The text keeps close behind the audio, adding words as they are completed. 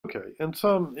Okay, and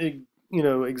some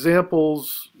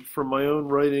examples from my own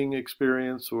writing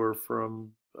experience or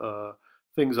from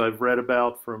things I've read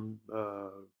about from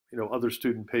other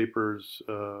student papers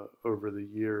over the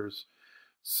years.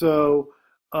 So,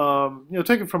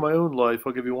 taken from my own life,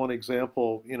 I'll give you one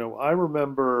example. I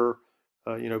remember,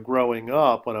 growing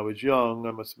up when I was young.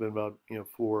 I must have been about,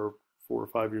 4 or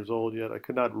 5 years old yet. I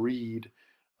could not read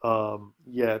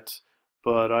yet,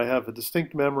 but I have a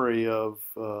distinct memory of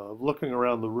looking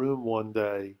around the room one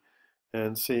day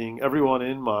and seeing everyone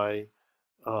in my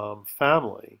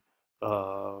family,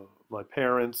 uh, my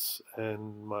parents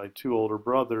and my two older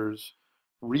brothers,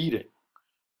 reading.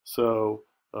 So,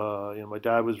 my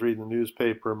dad was reading the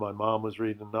newspaper, my mom was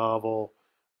reading a novel,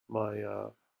 my,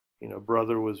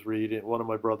 brother was reading, one of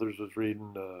my brothers was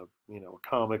reading, a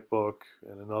comic book,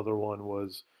 and another one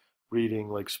was reading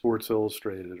like Sports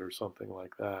Illustrated or something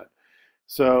like that.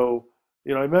 So,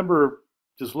 I remember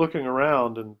just looking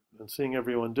around and seeing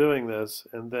everyone doing this,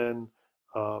 and then,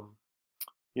 um,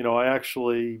 I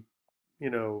actually, you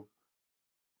know,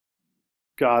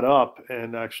 got up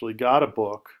and actually got a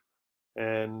book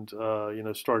and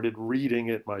started reading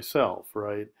it myself,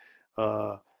 right?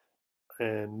 Uh,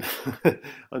 and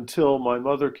until my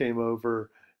mother came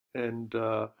over and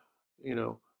you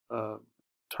know uh,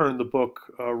 turned the book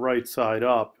right side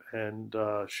up and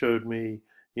showed me,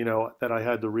 that I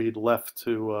had to read left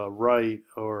to right,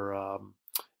 or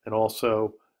and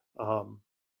also um,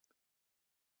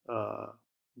 uh,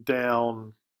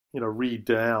 down, read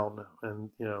down, and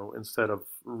instead of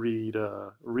read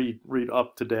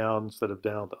up to down instead of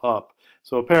down to up.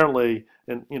 So apparently,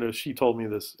 and she told me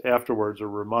this afterwards, or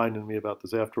reminded me about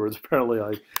this afterwards. Apparently,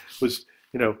 I was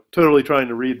totally trying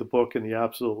to read the book in the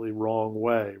absolutely wrong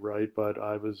way, right? But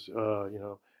I was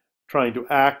trying to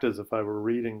act as if I were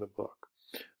reading the book.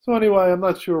 So anyway, I'm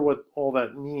not sure what all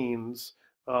that means,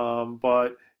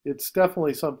 but it's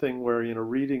definitely something where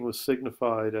reading was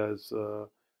signified as a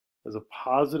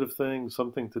positive thing,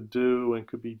 something to do, and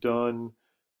could be done,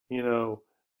 you know,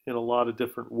 in a lot of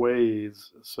different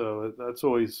ways. So that's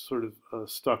always sort of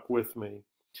stuck with me.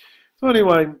 So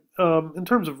anyway, in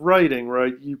terms of writing,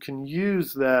 right, you can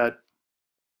use that,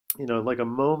 like a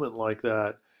moment like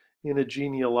that, in a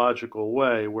genealogical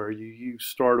way, where you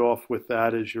start off with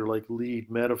that as your like lead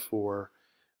metaphor.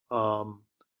 Um,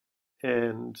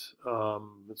 and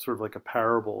it's sort of like a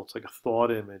parable. It's like a thought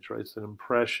image, right? It's an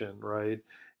impression, right?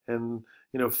 And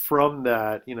from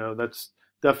that, that's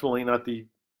definitely not the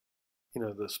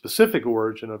specific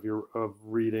origin of your of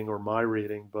reading or my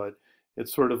reading, but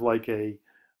it's sort of like a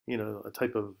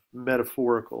type of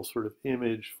metaphorical sort of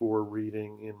image for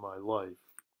reading in my life.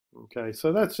 Okay,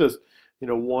 so that's just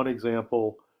one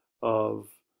example of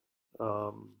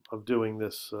doing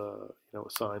this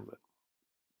assignment.